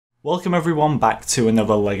Welcome everyone back to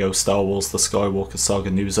another LEGO Star Wars The Skywalker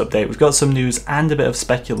Saga news update. We've got some news and a bit of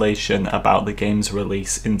speculation about the game's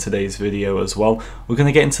release in today's video as well. We're going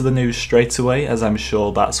to get into the news straight away, as I'm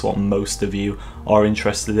sure that's what most of you are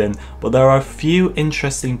interested in, but there are a few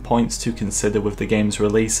interesting points to consider with the game's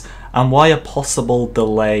release and why a possible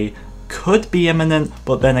delay could be imminent,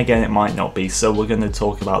 but then again it might not be, so we're going to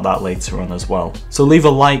talk about that later on as well. So leave a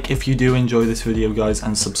like if you do enjoy this video guys,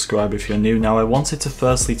 and subscribe if you're new. Now I wanted to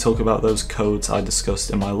firstly talk about those codes I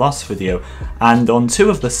discussed in my last video, and on two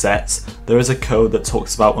of the sets there is a code that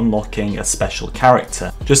talks about unlocking a special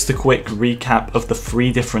character. Just a quick recap of the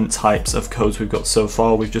three different types of codes we've got so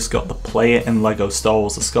far. We've just got the Play It in LEGO Star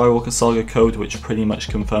Wars The Skywalker Saga code, which pretty much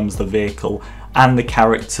confirms the vehicle and the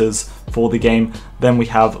characters for the game. Then we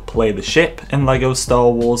have Play the Ship in LEGO Star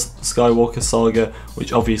Wars Skywalker Saga,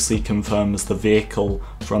 which obviously confirms the vehicle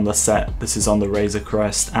from the set. This is on the Razor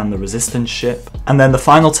Crest and the Resistance ship. And then the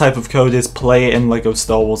final type of code is Play It in LEGO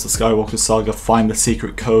Star Wars The Skywalker Saga, find the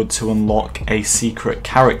secret code to unlock a secret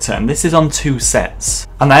character, and this is on two sets.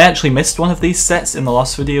 And I actually missed one of these sets in the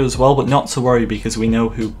last video as well, but not to worry because we know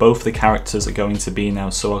who both the characters are going to be now,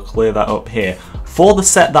 so I'll clear that up here. For the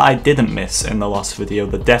set that I didn't miss in the last video,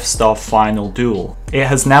 the Death Star Final Duel, it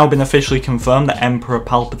has now been officially confirmed that Emperor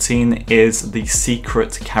Palpatine is the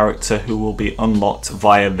secret character who will be unlocked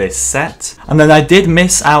via this set. And then I did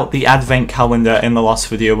miss out the advent calendar in the last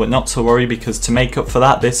video, but not to worry because to make up for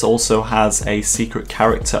that, this also has a secret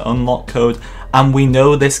character unlock code. And we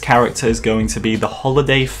know this character is going to be the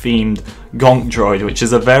holiday themed Gonk droid, which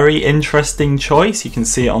is a very interesting choice. You can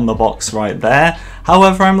see it on the box right there.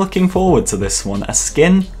 However, I'm looking forward to this one. A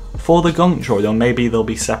skin for the Gonk droid, or maybe they'll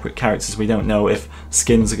be separate characters. We don't know if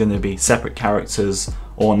skins are going to be separate characters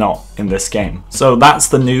or not in this game. So that's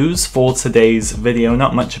the news for today's video.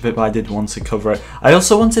 Not much of it, but I did want to cover it. I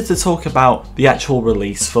also wanted to talk about the actual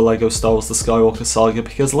release for LEGO Star Wars The Skywalker Saga,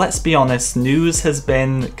 because let's be honest, news has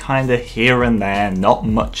been kind of here and there, not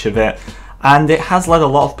much of it, and it has led a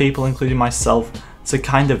lot of people, including myself, to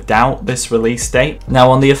kind of doubt this release date.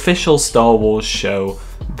 Now on the official Star Wars show,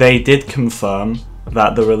 they did confirm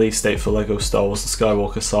that the release date for LEGO Star Wars The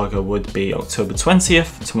Skywalker Saga would be October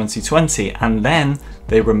 20th, 2020, and then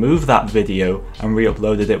they removed that video and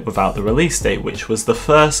re-uploaded it without the release date, which was the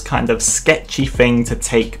first kind of sketchy thing to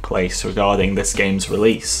take place regarding this game's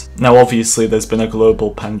release. Now obviously there's been a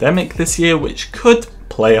global pandemic this year which could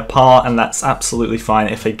play a part, and that's absolutely fine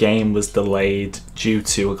if a game was delayed due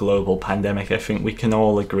to a global pandemic. I think we can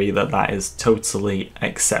all agree that that is totally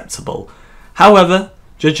acceptable. However,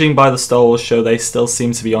 judging by the Star Wars show, they still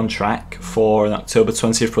seem to be on track for an October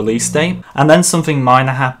 20th release date. And then something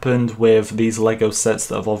minor happened with these LEGO sets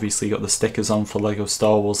that have obviously got the stickers on for LEGO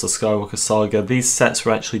Star Wars The Skywalker Saga. These sets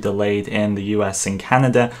were actually delayed in the US and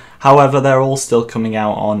Canada. However, they're all still coming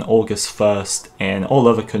out on August 1st in all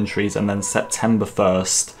other countries, and then September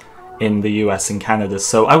 1st in the US and Canada.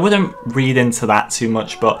 So I wouldn't read into that too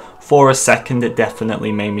much, but for a second it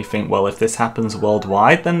definitely made me think, well, if this happens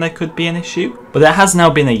worldwide then there could be an issue. But it has now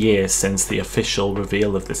been a year since the official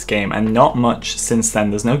reveal of this game, and not much since then.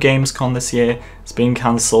 There's no Gamescom this year, it's been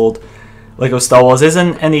cancelled. LEGO Star Wars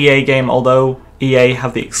isn't an EA game, although EA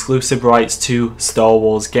have the exclusive rights to Star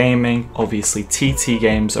Wars gaming. Obviously TT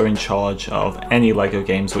Games are in charge of any LEGO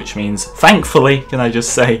games, which means, thankfully, can I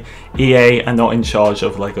just say, EA are not in charge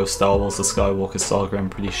of LEGO Star Wars The Skywalker Saga. I'm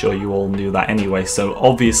pretty sure you all knew that anyway, so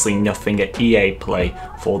obviously nothing at EA Play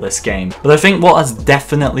for this game. But I think what has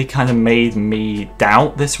definitely kind of made me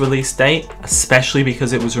doubt this release date, especially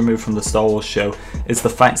because it was removed from the Star Wars show, is the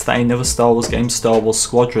fact that another Star Wars game, Star Wars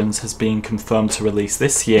Squadrons, has been confirmed to release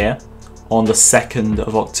this year on the 2nd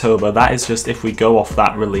of October. That is just if we go off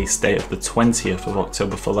that release date of the 20th of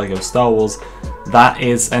October for LEGO Star Wars. That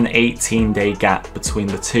is an 18-day gap between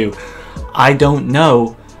the two. I don't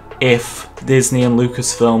know if Disney and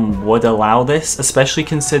Lucasfilm would allow this, especially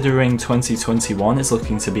considering 2021 is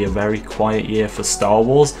looking to be a very quiet year for Star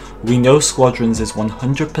Wars. We know Squadrons is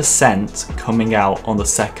 100% coming out on the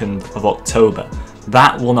 2nd of October.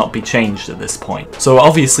 That will not be changed at this point. So it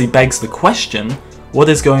obviously begs the question, what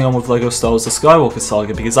is going on with LEGO Star Wars The Skywalker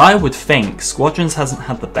Saga? Because I would think Squadrons hasn't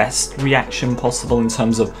had the best reaction possible in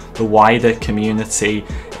terms of the wider community.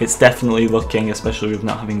 It's definitely looking, especially with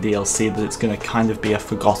not having DLC, that it's going to kind of be a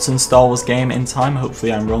forgotten Star Wars game in time.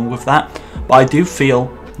 Hopefully I'm wrong with that. But I do feel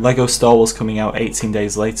LEGO Star Wars coming out 18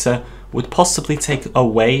 days later would possibly take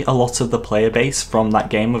away a lot of the player base from that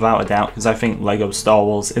game without a doubt, because I think LEGO Star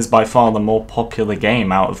Wars is by far the more popular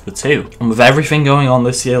game out of the two. And with everything going on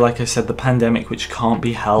this year, like I said, the pandemic which can't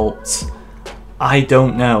be helped, I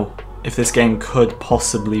don't know. if this game could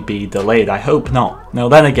possibly be delayed. I hope not. Now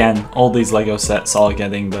then again, all these LEGO sets are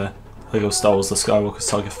getting the LEGO Star Wars The Skywalker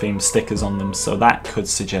Saga themed stickers on them, so that could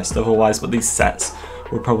suggest otherwise, but these sets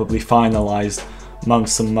were probably finalised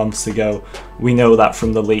months and months ago. We know that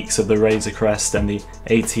from the leaks of the Razor Crest and the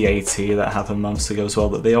AT-AT that happened months ago as well,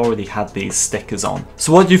 that they already had these stickers on.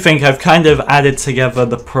 So what do you think? I've kind of added together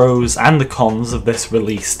the pros and the cons of this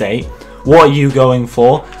release date. What are you going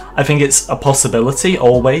for? I think it's a possibility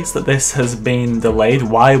always that this has been delayed.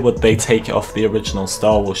 Why would they take it off the original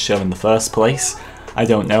Star Wars show in the first place? I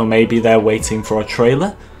don't know, maybe they're waiting for a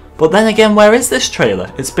trailer? But then again, where is this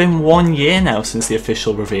trailer? It's been 1 year now since the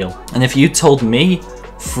official reveal. And if you told me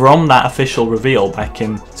from that official reveal back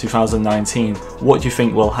in 2019, what do you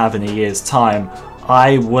think we'll have in a year's time?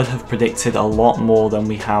 I would have predicted a lot more than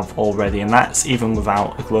we have already, and that's even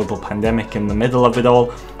without a global pandemic in the middle of it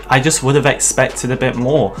all. I just would have expected a bit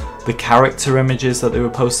more. The character images that they were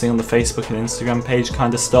posting on the Facebook and Instagram page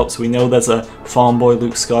kind of stopped. We know there's a Farm Boy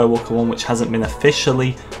Luke Skywalker one which hasn't been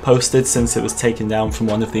officially posted since it was taken down from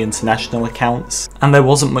one of the international accounts. And there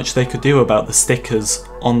wasn't much they could do about the stickers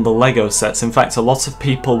on the LEGO sets. In fact, a lot of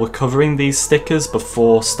people were covering these stickers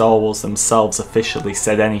before Star Wars themselves officially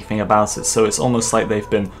said anything about it, so it's almost like they've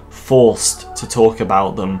been forced to talk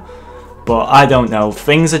about them. But I don't know,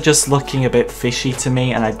 things are just looking a bit fishy to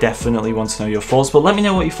me, and I definitely want to know your thoughts. But let me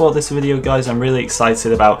know what you thought of this video, guys. I'm really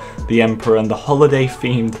excited about the Emperor and the holiday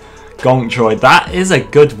themed Gonk droid. That is a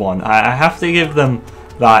good one. I have to give them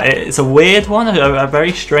that. It's a weird one, a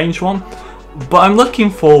very strange one, but I'm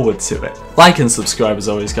looking forward to it. Like and subscribe as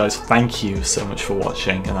always, guys. Thank you so much for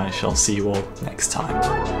watching, and I shall see you all next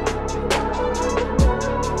time.